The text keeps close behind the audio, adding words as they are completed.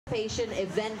patient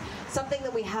event, something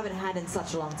that we haven't had in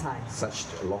such a long time. Such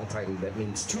a long time. That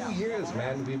means 2 years,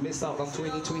 man. We missed out on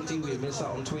 2020, we missed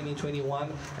out on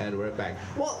 2021, and we're back.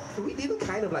 Well, we didn't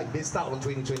kind of like miss out on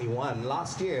 2021.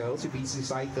 Last year, OCBC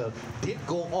cycle did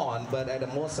go on, but at a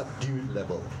more subdued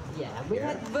level. Yeah,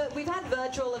 we've had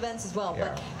virtual events as well,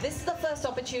 but this is the first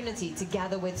opportunity to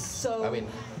gather with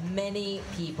many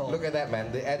people. Look at that,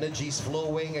 man. The energy's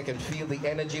flowing. I can feel the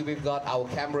energy. We've got our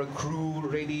camera crew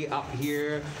ready up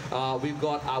here. We've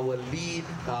got our lead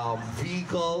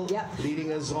vehicle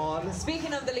leading us on.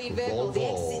 Speaking of the lead vehicle, the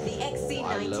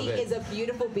XC90 is a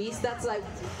beautiful beast. That's like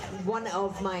one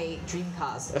of my dream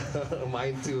cars.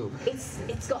 Mine too.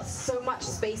 It's got so much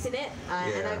space in it,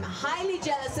 and I'm highly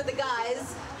jealous of the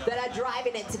guys that are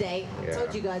driving it today. I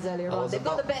told you guys earlier on, they've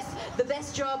got the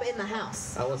best job in the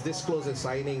house. I was this close to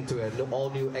signing to an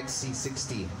all-new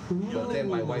XC60, but then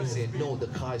my wife said, no, the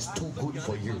car is too good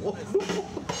for you.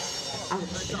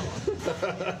 Ouch.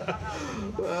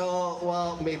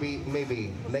 well,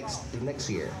 maybe next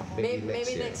year.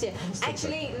 Maybe next year.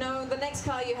 Actually, no, the next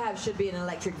car you have should be an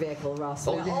electric vehicle, Ross.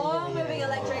 We're all moving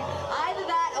electric. Either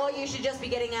that, or you should just be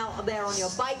getting out there on your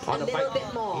bike a little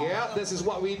bit more. Yeah, this is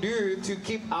what we do to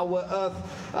keep our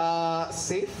Earth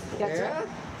safe. That's right.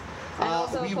 And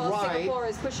also, of course, Singapore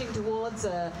is pushing towards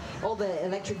all the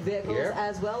electric vehicles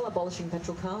as well, abolishing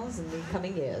petrol cars in the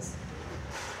coming years.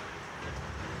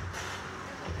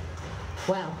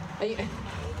 Wow. Are you...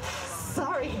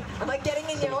 Sorry, am I getting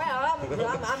in your way? I'm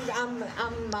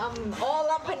all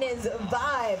up in his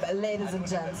vibe, ladies and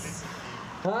gents.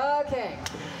 Okay.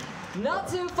 Not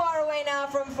too far away now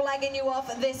from flagging you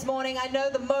off this morning. I know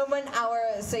the moment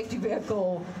our safety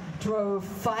vehicle drove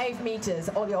 5 meters,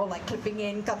 all you're like clipping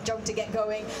in, jump to get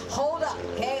going. Hold up,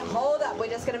 okay, hold up. We're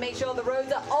just gonna make sure the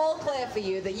roads are all clear for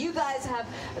you, that you guys have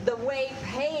the way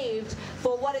paved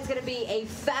for what is gonna be a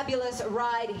fabulous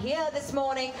ride here this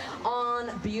morning on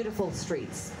beautiful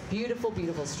streets. Beautiful,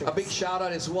 beautiful streets. A big shout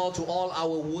out as well to all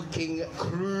our working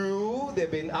crew. They've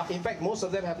been up. In fact, most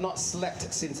of them have not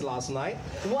slept since last night.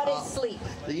 What is sleep?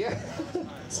 Yeah,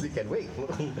 sleep can wait.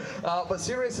 But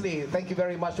seriously, thank you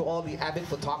very much to all the avid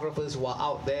photographers who are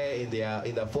out there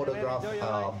in the photograph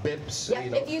bibs. Yeah,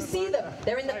 if you see them,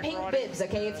 they're in the pink bibs,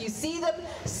 okay? If you see them,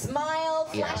 smile,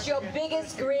 flash your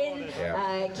biggest grin.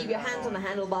 Keep your hands on the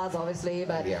handlebars, obviously,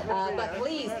 but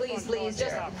please,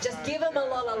 just give them a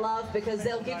lot of love, because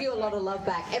they'll give you a lot of love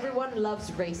back. Everyone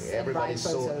loves race and ride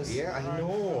photos. I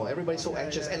know. Everybody's so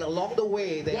anxious, and along the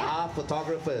way there are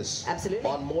photographers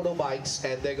on motorbikes,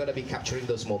 and they're going to be capturing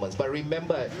those moments. But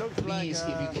remember, please,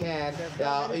 if you can,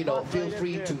 feel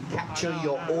free to capture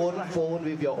your own phone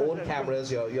with your own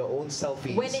cameras, your own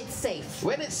selfies. When it's safe.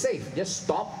 When it's safe, just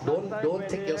stop. Don't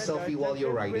take your selfie while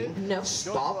you're riding. No.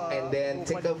 Stop and then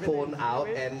take the phone out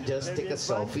and just take a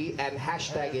selfie and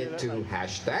hashtag it to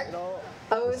hashtag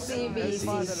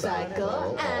OCBC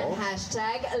cycle and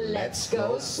hashtag Let's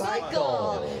Go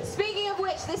Cycle. Speaking of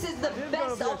which, this is the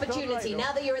best opportunity.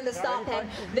 Now that you're in the start pen,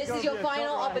 this is your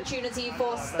final opportunity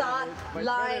for start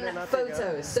line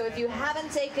photos. So if you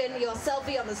haven't taken your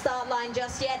selfie on the start line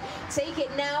just yet, take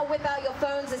it now. Whip out your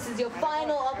phones. This is your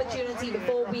final opportunity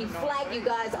before we flag you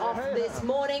guys off this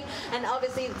morning. And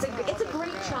obviously, it's a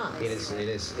great chance. It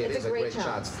is a great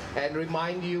chance. And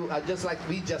remind you, just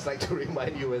like to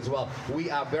remind you as well, we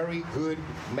are very good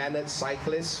mannered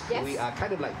cyclists. Yes. We are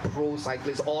kind of like pro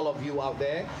cyclists, all of you out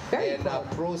there.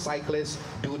 Pro cyclists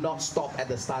do not stop at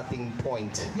the starting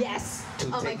point. Yes.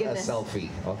 To take a selfie.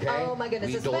 Okay. Oh my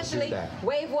goodness. Especially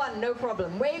wave 1, no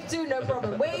problem. Wave 2, no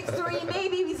problem. Wave 3,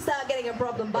 maybe we start getting a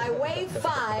problem. By wave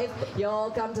 5,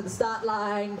 you'll come to the start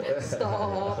line,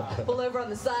 stop, pull over on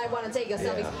the side, want to take your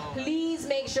selfies. Please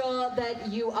make sure that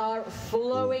you are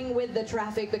flowing with the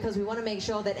traffic, because we want to make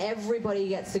sure that everybody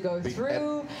gets to go through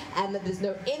and that there's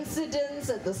no incidents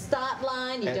at the start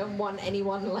line. You don't want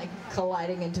anyone like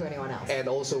colliding into anyone else. And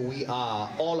also,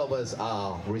 all of us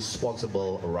are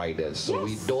responsible riders, so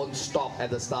we don't stop at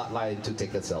the start line to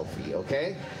take a selfie,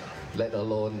 okay? Let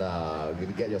alone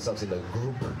get yourselves in a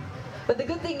group. But the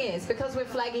good thing is, because we're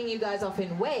flagging you guys off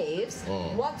in waves,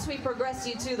 once we progress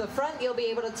you to the front, you'll be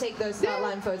able to take those start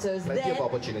line photos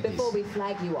before we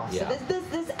flag you off. So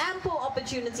there's ample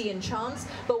opportunity and chance,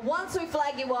 but once we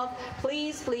flag you off,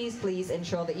 please, please, please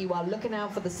ensure that you are looking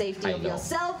out for the safety of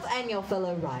yourself and your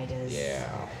fellow riders. Yeah.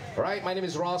 All right, my name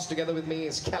is Ross. Together with me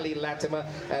is Kelly Latimer,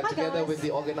 and together with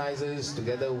the organizers,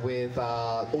 together with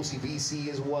OCBC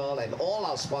as well, and all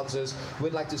our sponsors,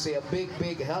 we'd like to say a big,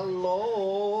 big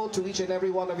hello to each and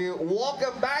every one of you.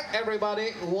 Welcome back, everybody.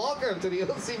 Welcome to the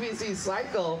OCBC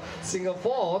Cycle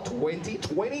Singapore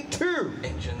 2022.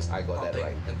 Engines I got that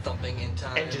right. And thumping in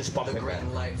time. Engines pumping, the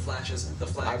green light flashes, the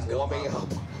flags go warming up, up.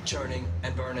 churning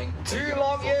and burning. 2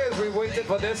 long years we've waited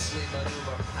for this.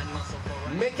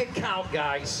 Make it count,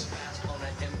 guys. On an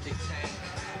empty tank,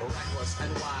 reckless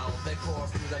and wild, they pour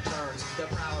through the turns. Their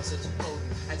prowess is potent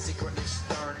and secretly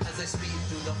stern. As they speed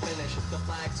through the finish, the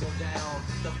flags go down,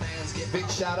 the fans get big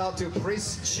shout out to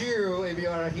Pris Chu if you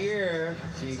are here.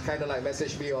 She kind of like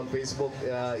messaged me on Facebook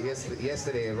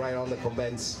yesterday, right on the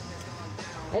comments.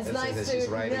 It's nice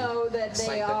to know that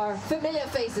they are familiar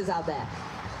faces out there.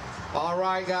 All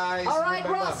right, guys. All right,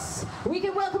 Ross, we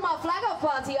can welcome our flag-off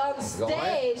party on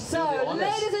stage. So,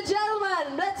 ladies and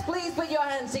gentlemen, let's please put your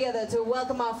hands together to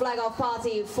welcome our flag-off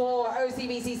party for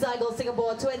OCBC Cycle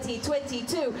Singapore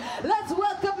 2022. Let's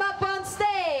welcome up on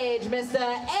stage Mr.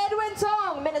 Edwin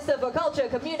Tong, Minister for Culture,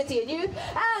 Community and Youth,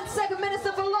 and Second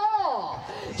Minister for Law.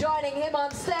 Joining him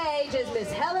on stage is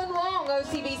Ms. Helen Wong,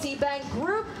 OCBC Bank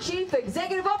Group Chief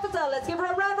Executive Officer. Let's give her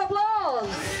a round of applause.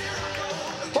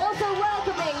 Also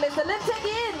welcoming Mr. Lim Teck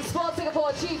Yin, Sport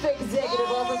Singapore Chief Executive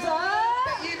Officer.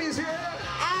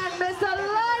 And Mr.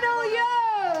 Lionel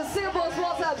Yeo, Singapore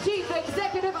Sports Hub Chief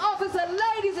Executive Officer.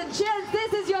 Ladies and gents,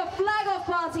 this is your flag-off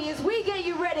party as we get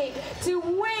you ready to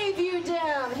wave you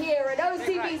down here at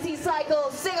OCBC Cycle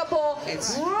Singapore.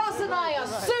 Ross and I are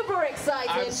super excited.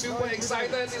 I'm super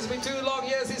excited. It's been 2 long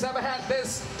years since I've had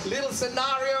this little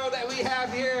scenario that we have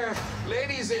here.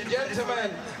 Ladies and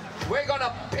gentlemen, we're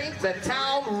gonna paint the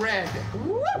town red.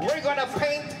 We're gonna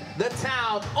paint the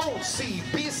town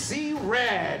OCBC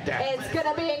red. It's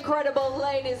gonna be incredible,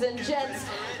 ladies and gents.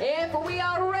 If we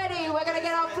are ready, we're gonna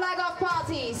get our flag-off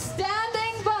party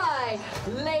standing by,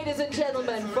 ladies and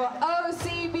gentlemen, for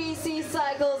OCBC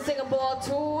Cycle Singapore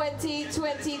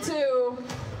 2022.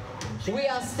 We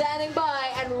are standing by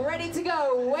and ready to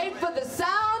go. Wait for the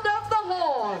sound of the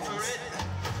horns.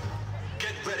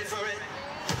 Get ready for it.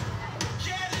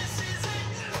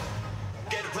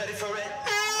 Get ready for it.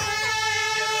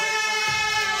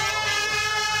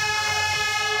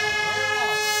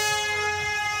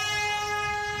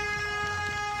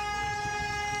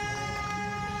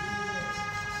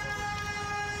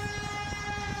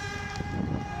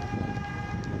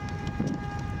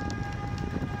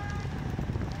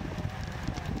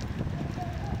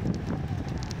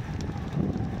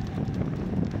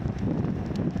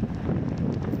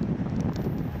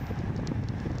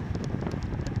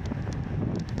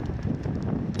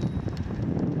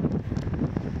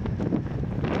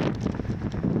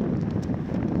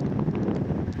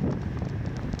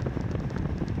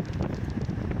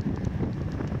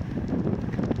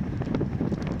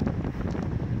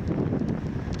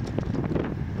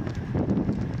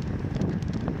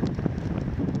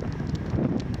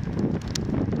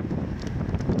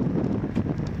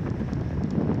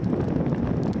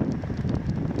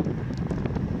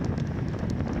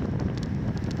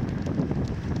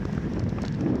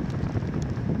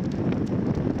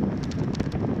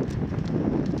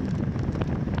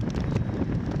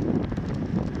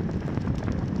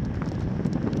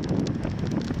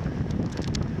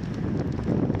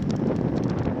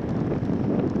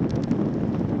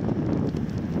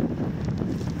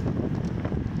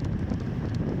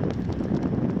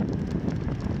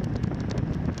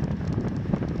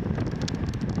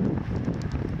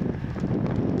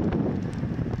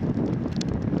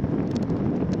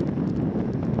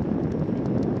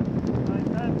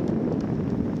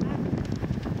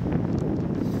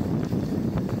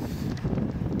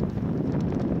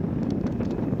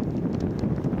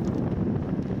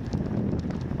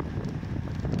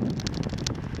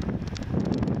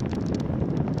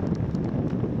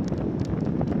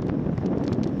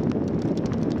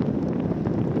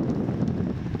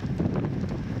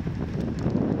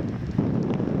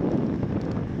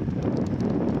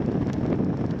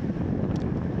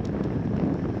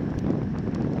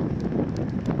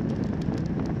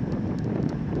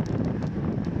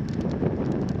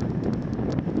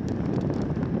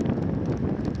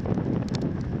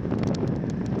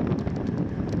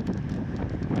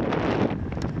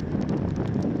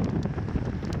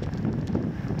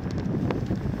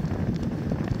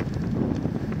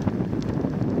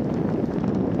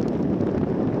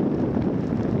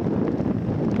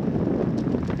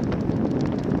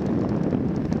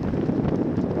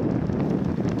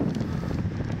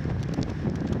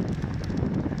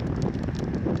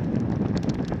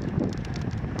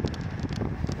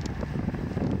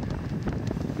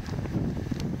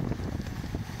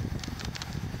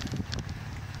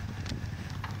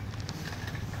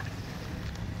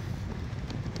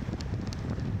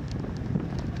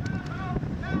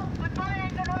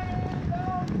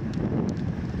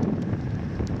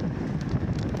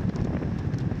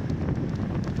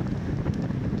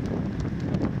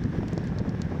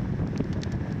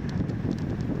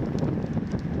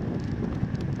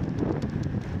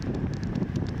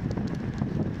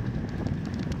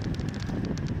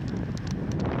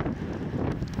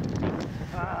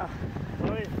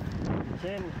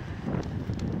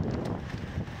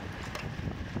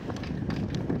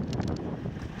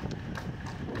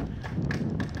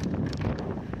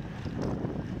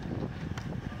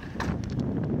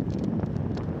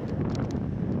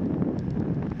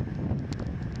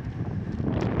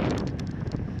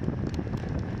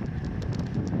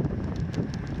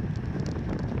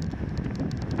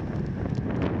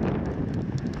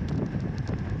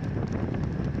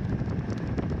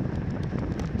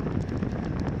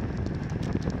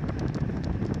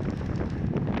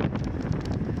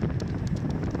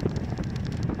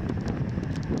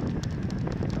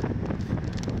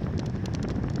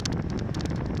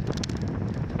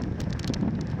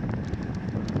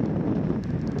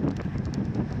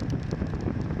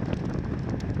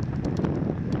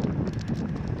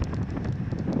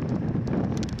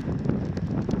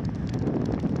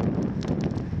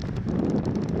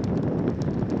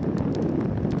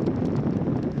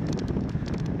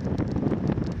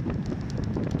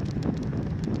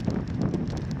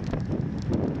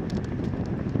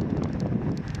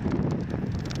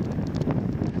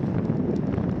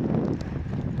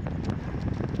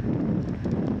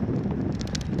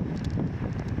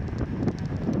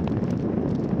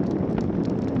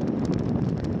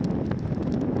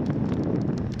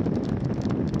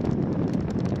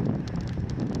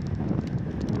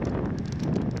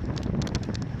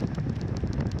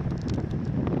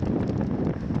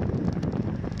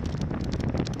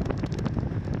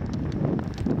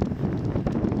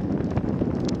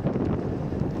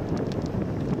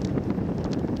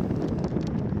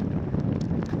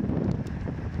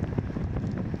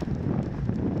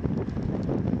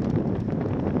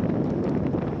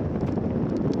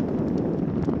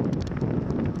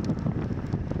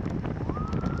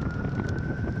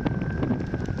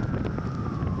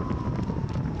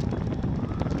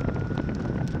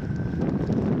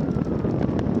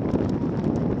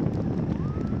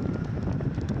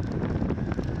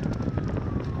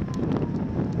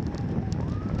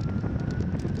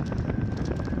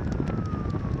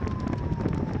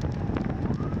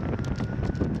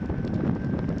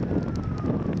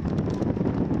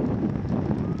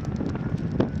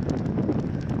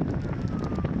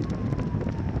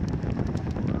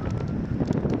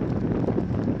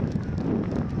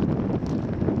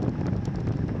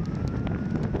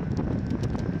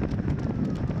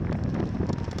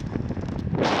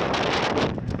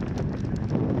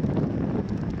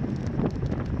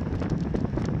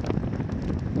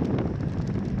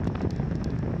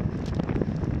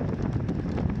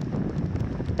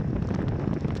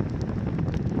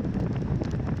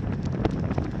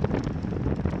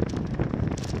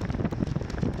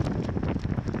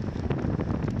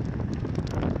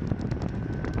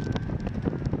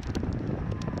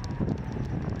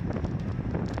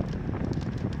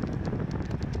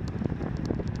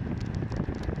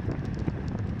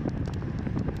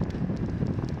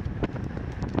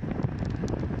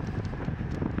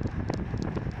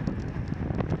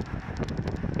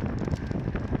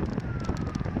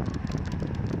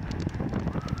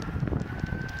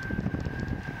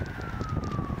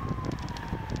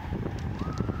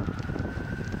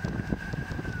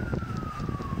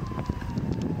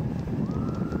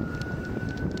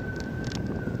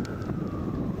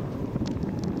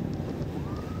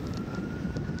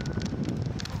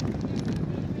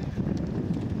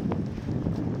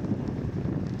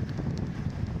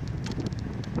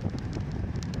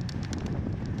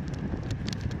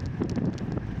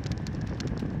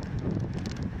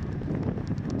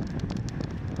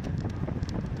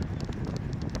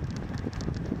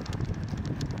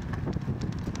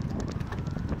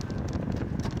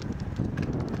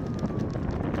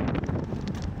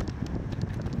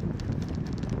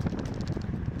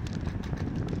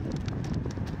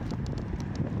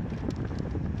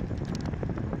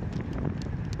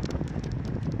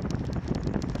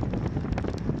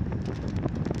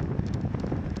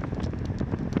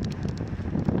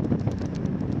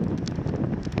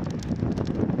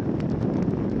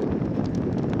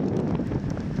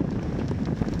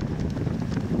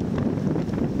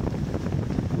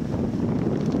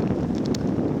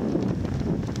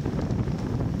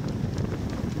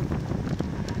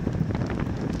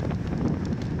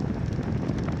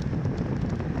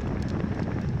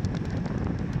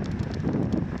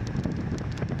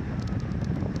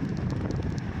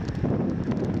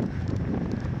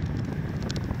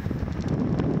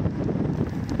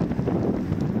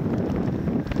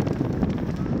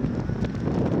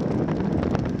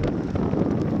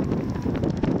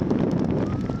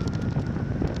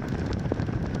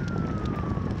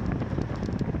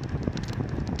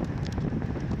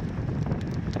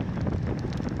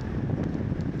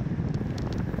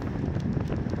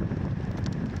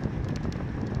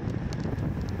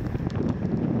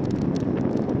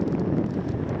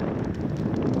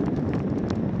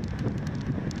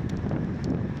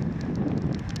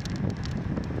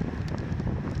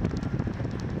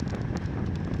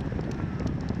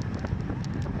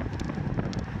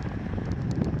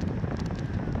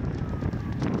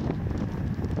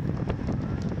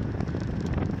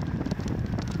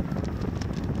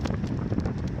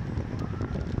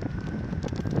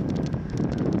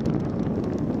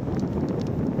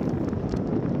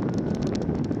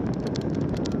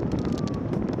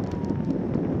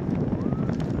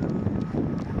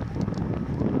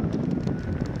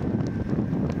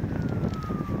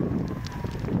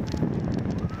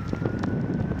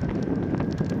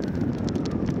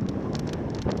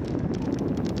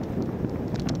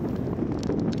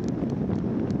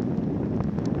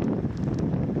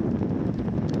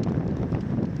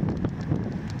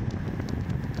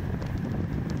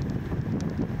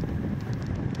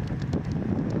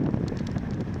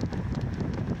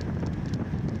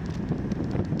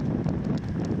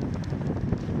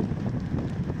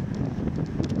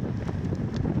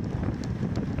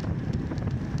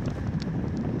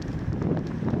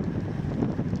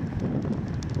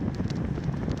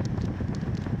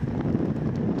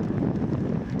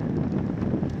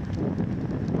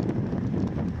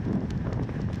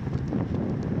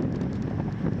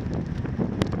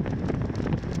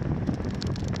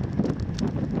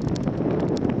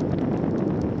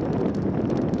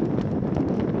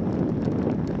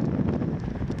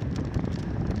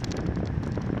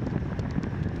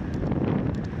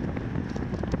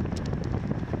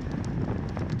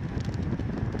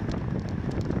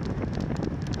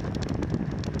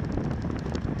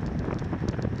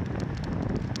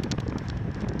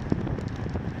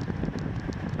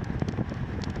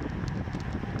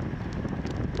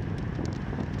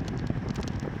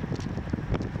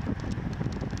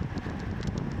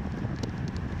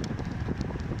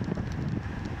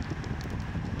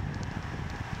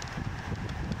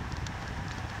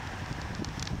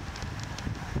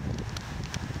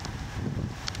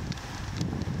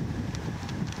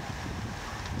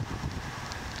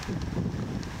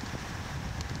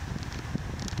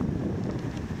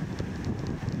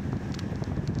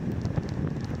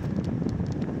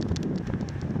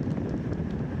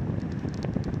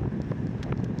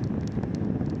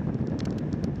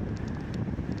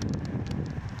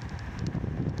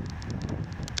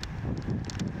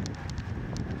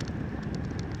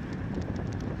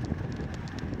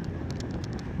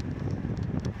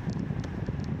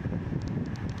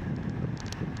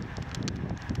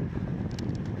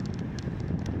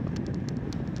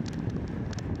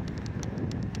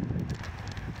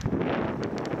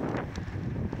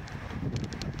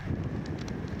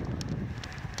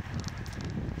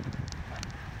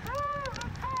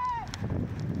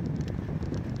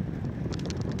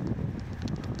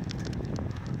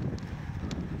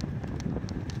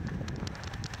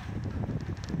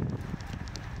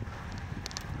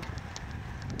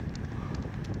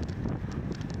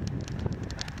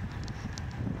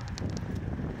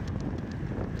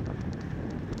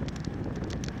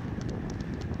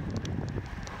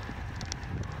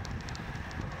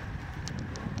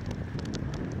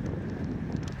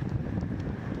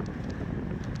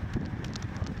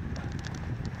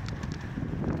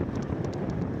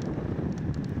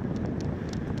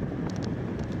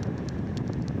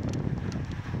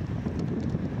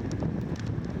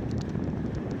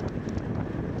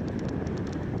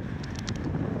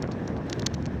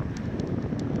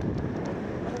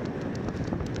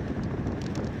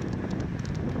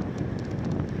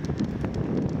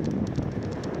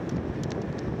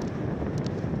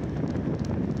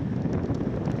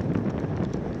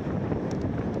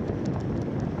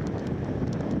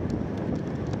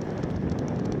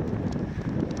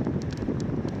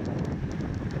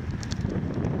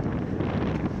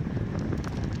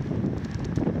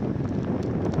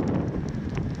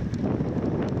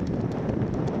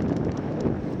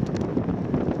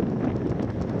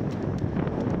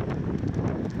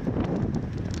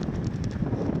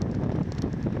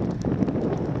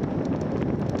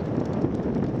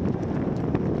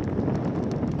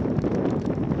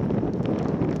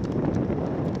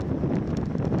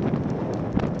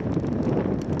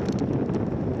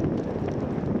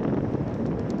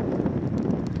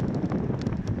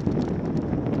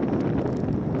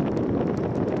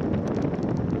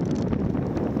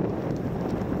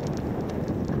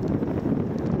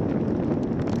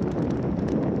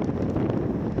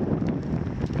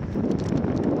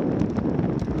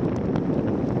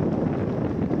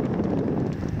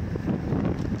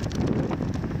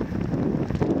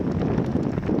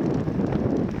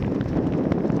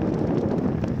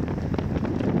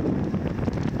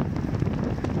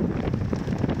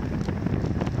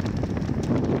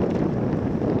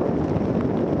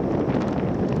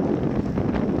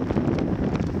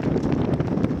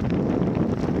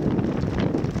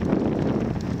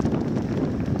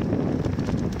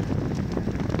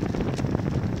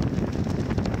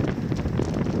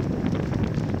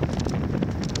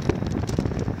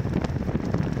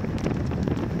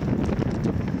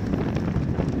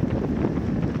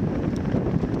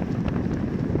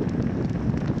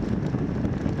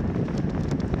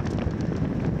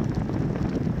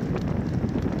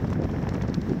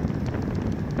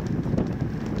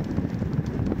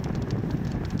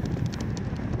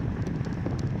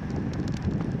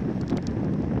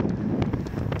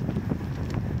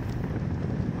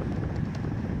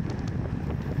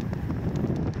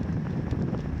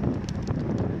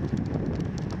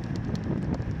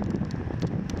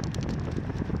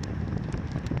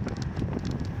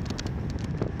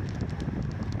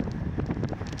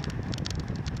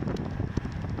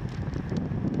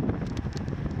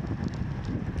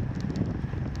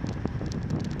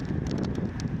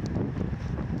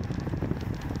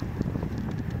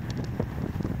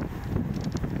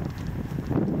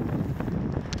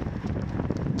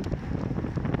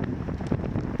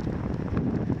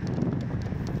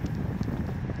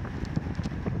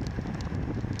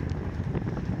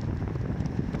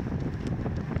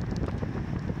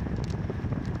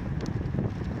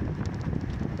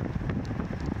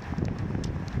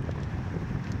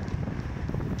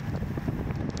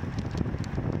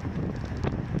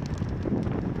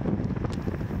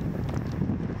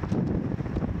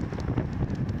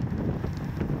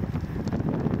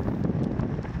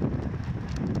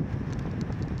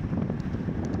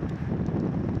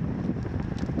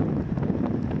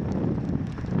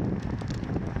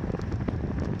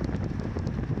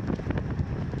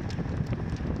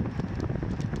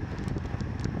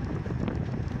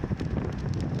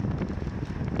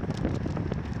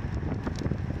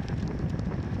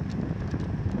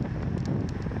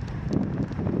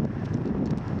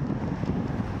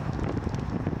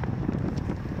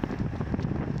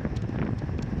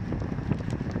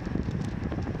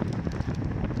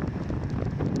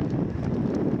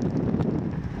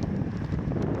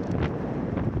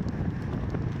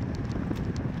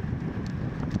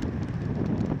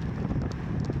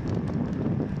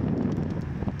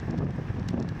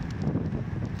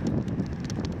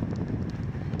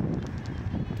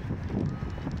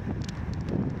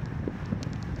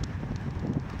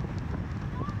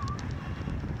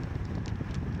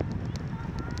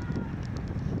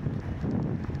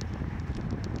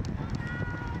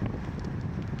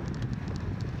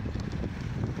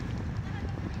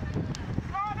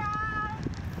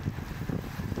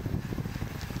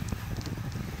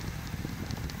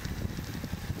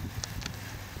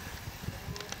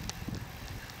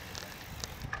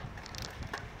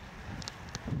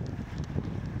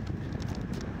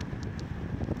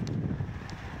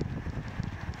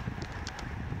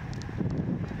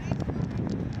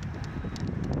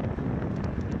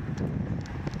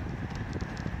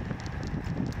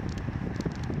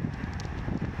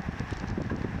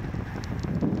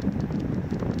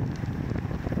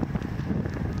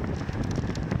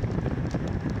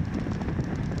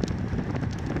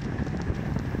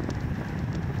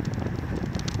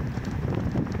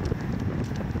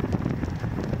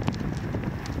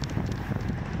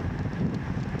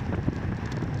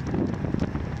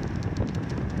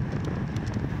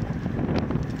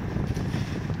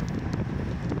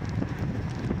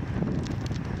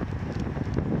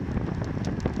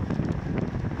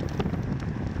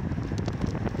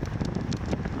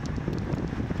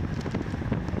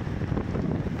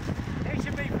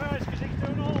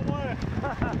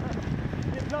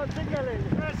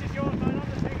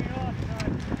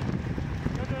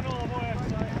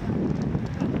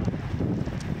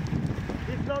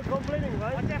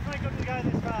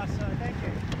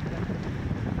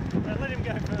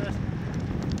 go first.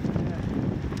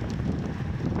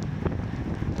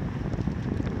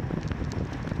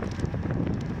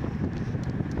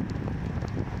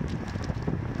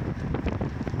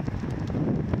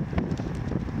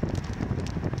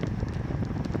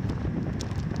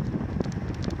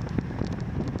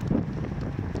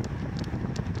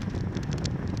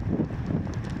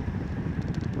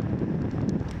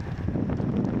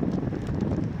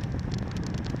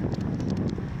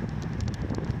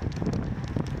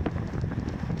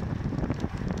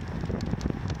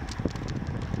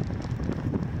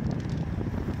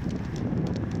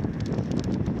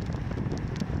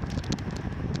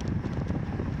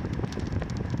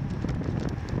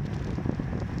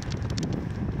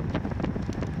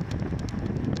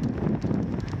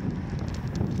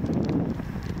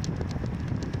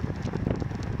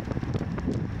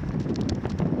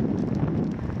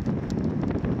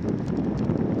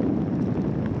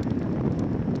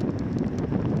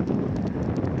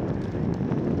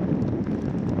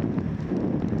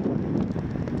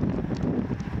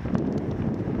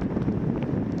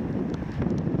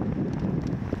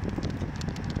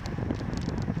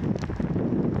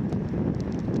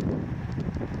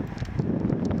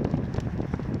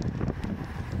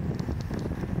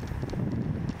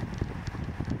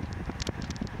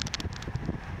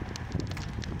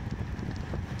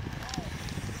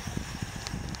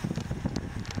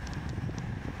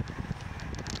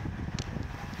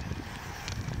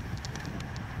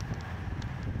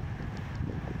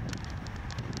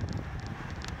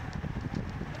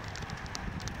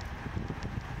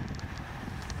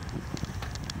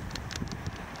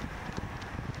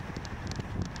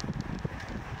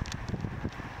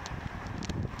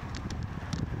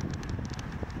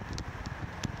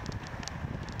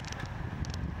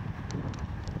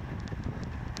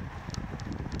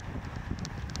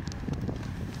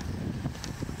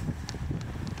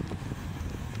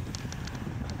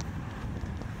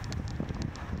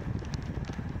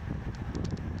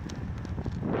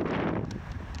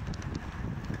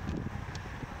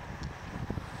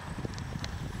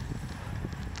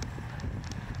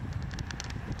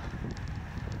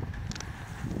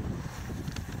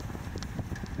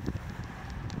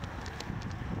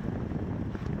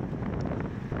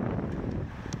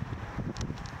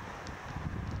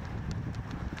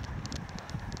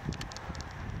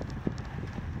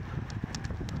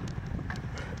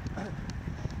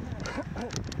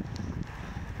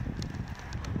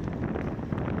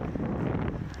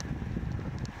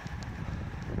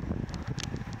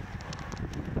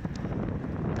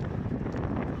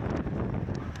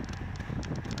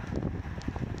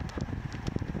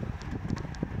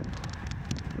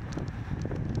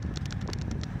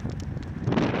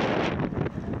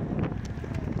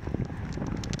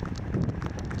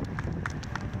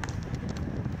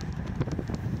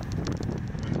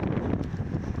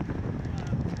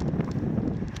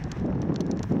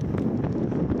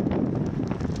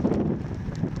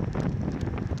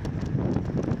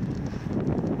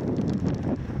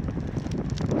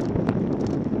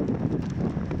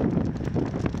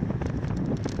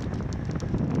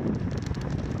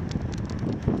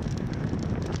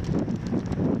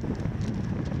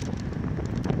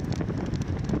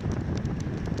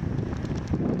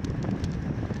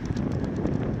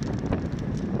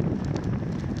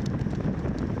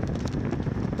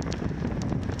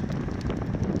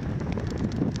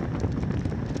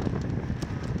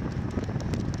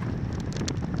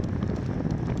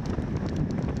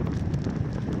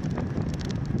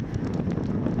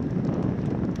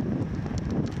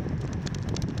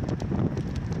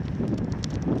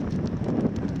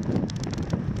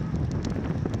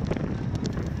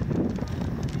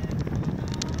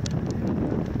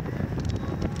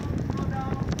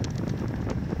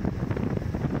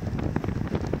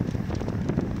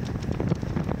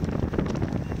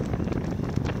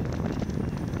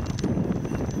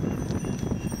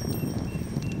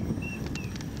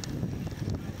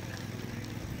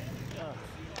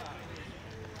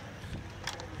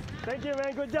 Thank you,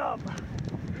 man. Good job.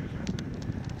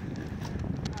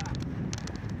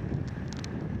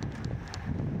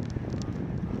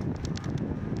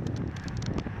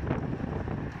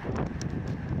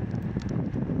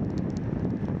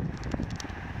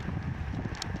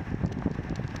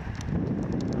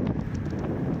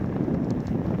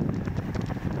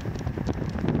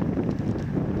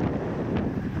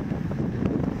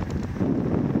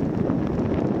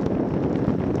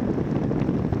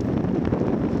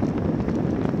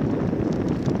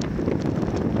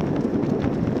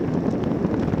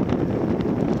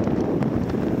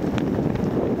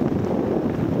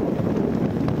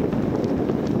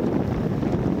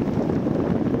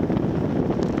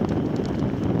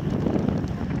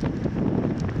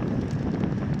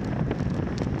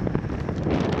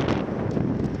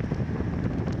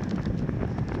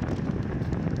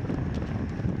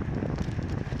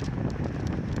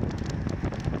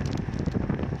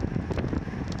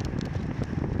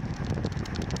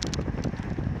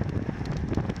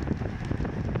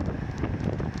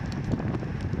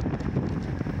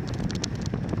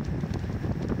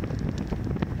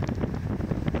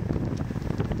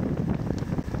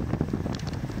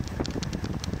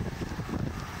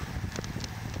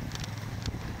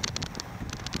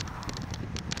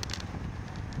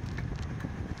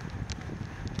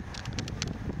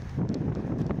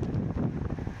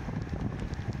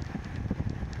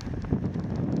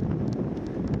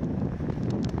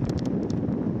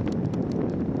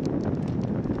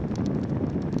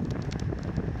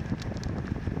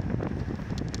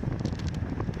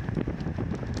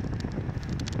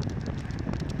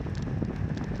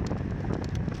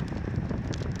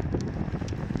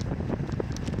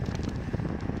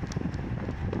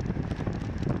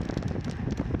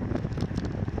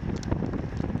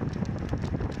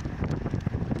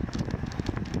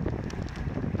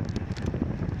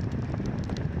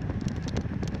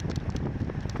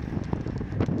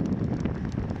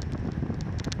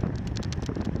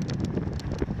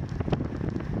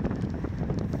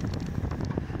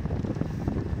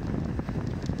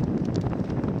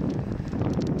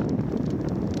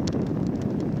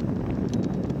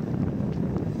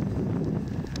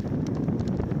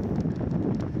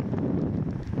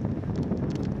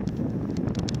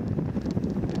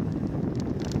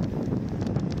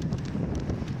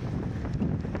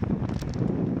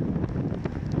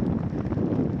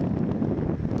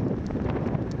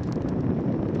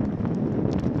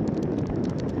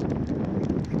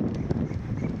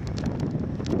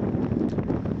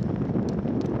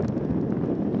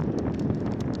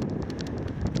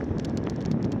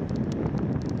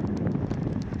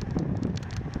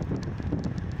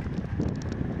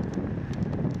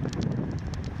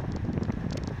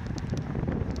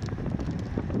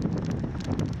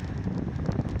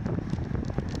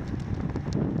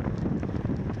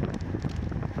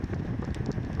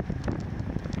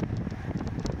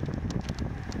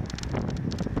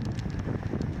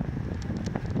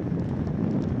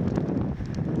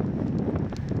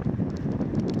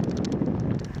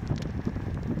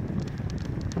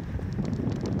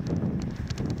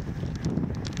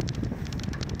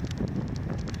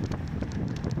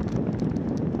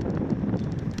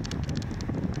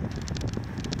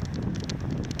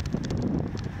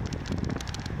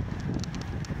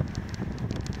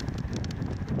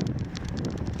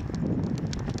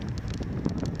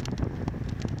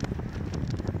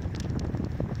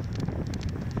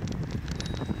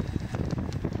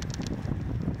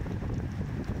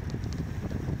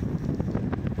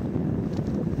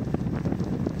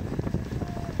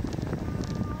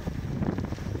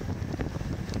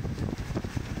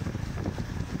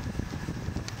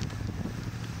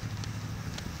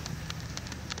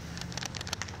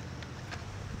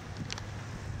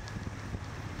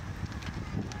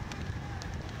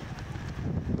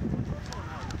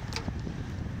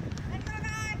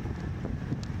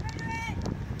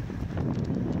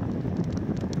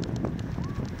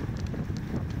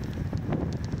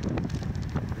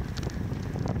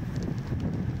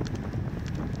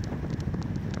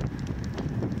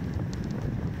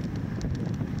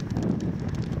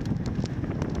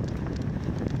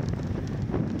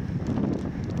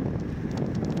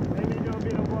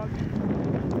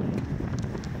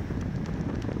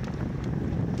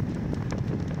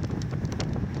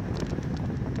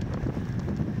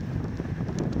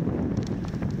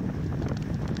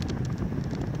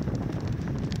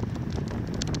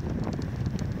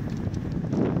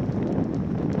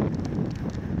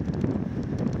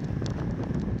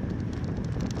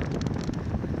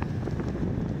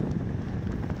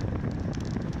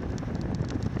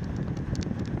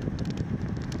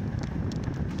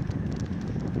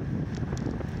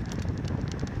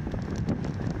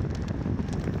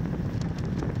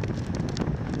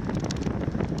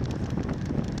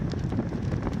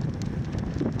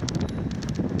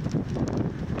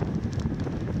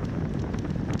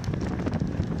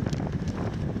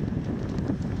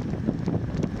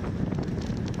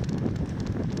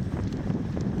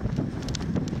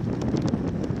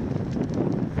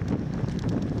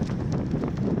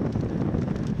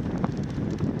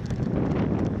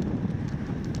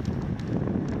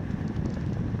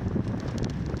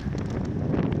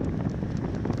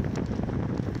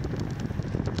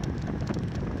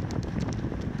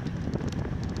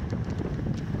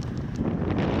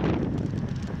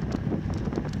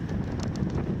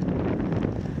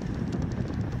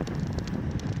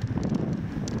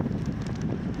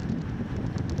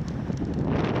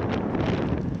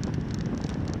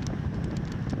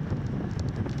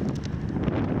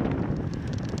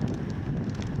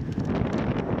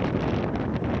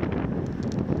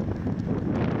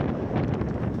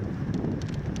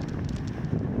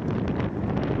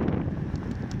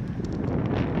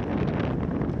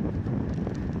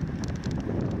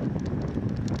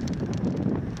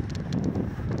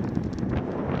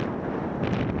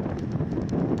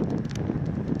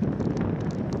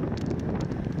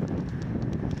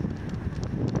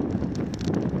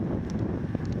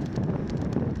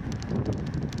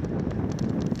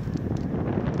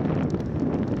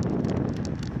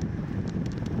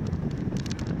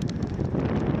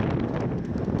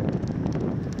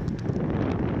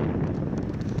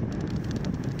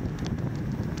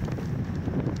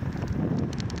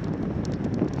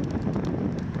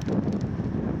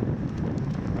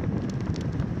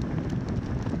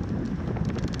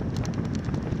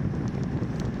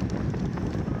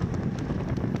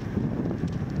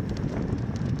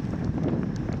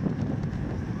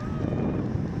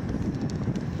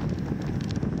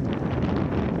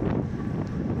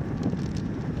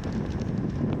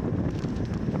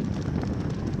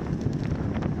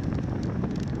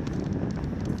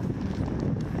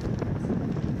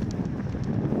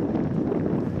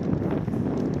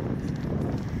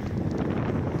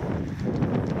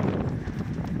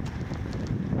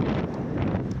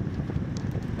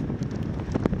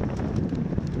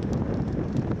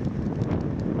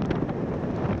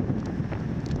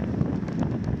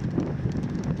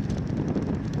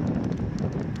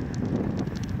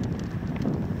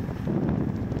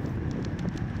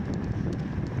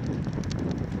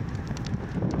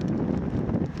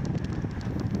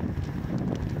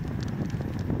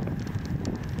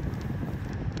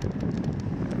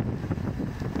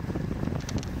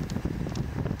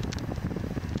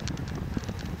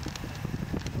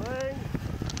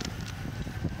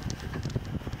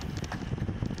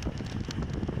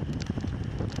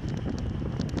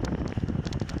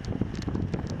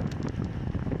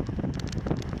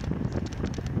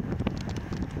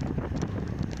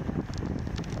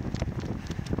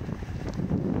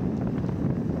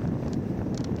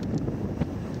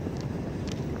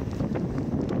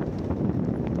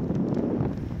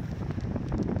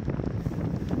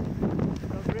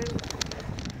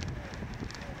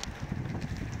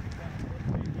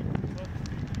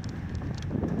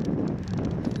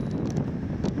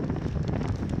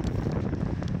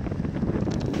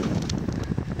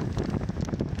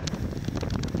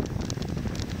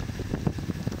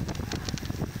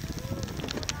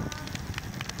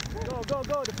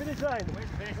 Go, the finish line.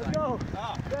 Let's go.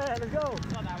 Oh. Yeah, let's go.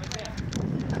 Not that was it.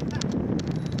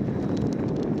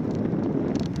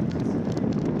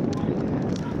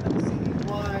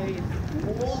 Wide.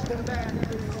 Welcome back.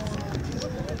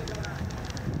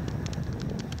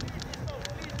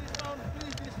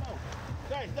 Please dismount.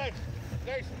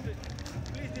 Guys,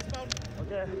 please dismount.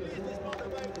 Okay. Please dismount the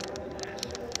boat.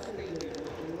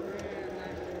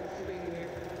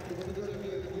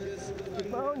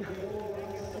 Dismount.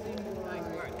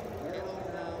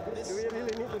 Do we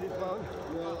really need to dismount?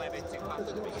 Well, a bit too close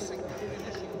to the biggest thing.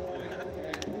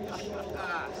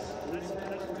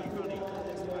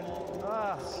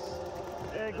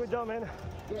 Hey, good job, man.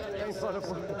 Thanks for the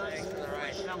Thanks for the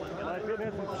ride. my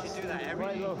fitness. You should do that every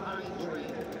Right day. low.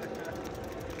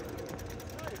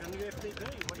 Even the FTP,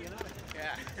 what do you know?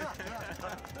 Yeah.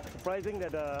 Surprising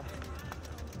that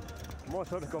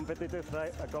most of the competitive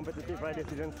riders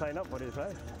didn't sign up for this,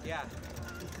 right? Yeah.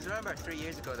 Because remember, 3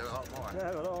 years ago there were a lot more.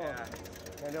 Yeah, a lot more.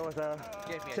 Yeah. And there was a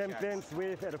Gave me a champion's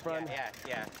wave at the front. Yeah.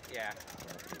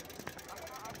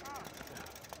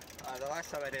 The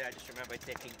last time I did, I just remember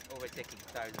overtaking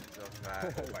thousands of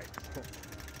bikes.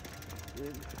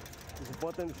 It's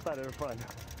important to start at the front.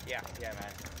 Yeah,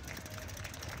 man.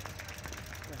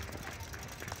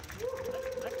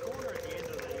 That corner at the end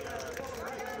of the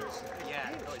Yeah,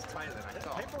 no, it's tighter than I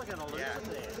thought. people are going to lose it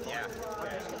there. Yeah.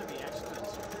 There's going to be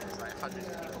accidents. There's like hundreds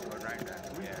of people going around there.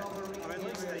 Yeah. I mean, at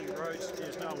least the roads,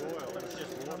 there's no oil, it's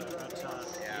just water. But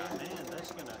Yeah. man,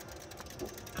 that's going to...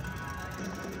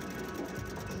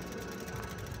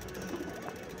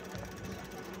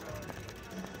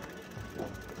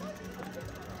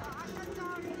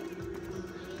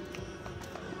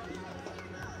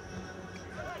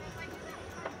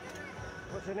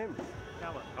 What's your name?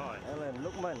 Alan, hi. Alan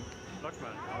Lukman.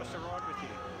 Luckman, nice to ride with you.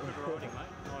 Good riding,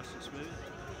 mate. Nice and smooth.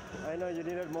 I know you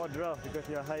needed more draft because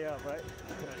you're high up, right?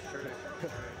 That's true.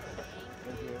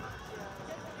 Thank you.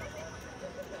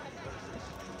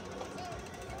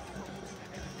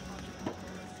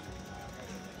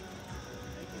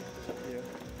 Thank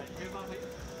you.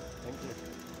 Thank you.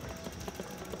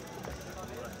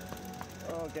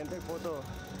 Oh, can take photo.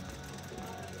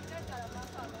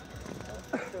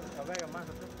 Alright.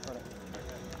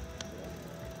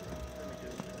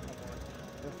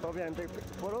 Just stop here and take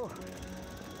photo.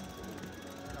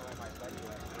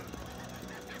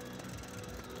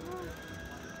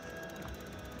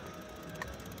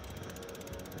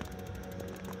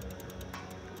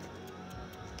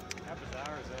 How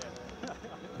bizarre is that?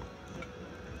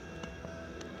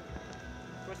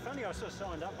 It was funny, I sort of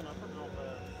signed up and I put it on the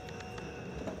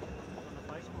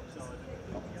Facebook side.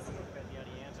 The other look at the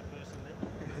only answer person there.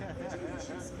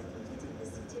 Congratulations for completing the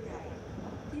city ride.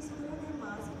 Please put on your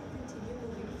mask and continue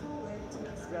moving forward to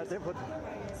make space Yeah, for take photo. other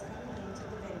riders coming into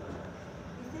the venue.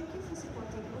 We thank you for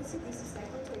supporting OCBC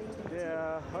Cycle 2022.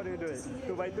 Yeah, how do you do it?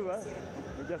 2 by 2, huh?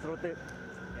 You just rotate.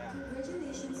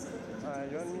 Congratulations for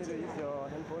completing You want me the to city use ride. your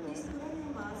handphone? Please put on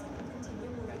your mask and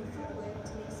continue moving forward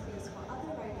to make space for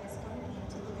other riders coming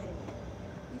into the venue.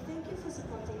 We thank you for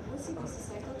supporting OCBC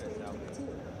Cycle 2022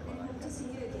 and hope to see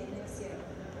you again next year.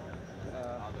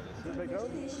 This background?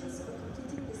 Congratulations for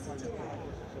completing the city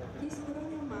ride. Please put on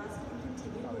your mask and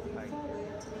continue moving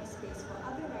forward to make space for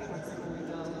other riders coming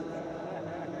into the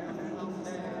venue.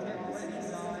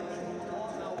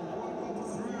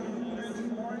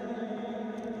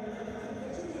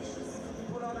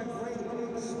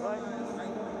 Right.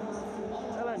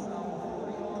 Alan.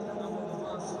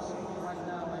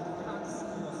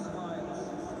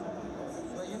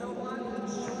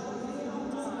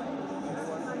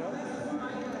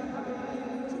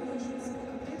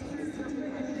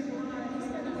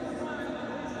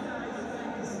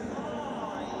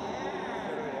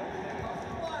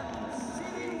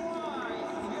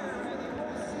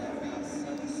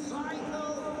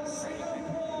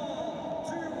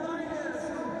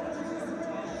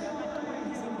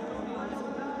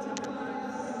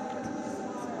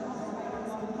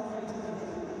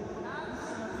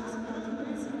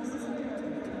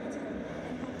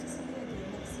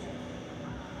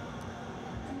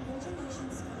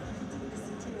 Congratulations.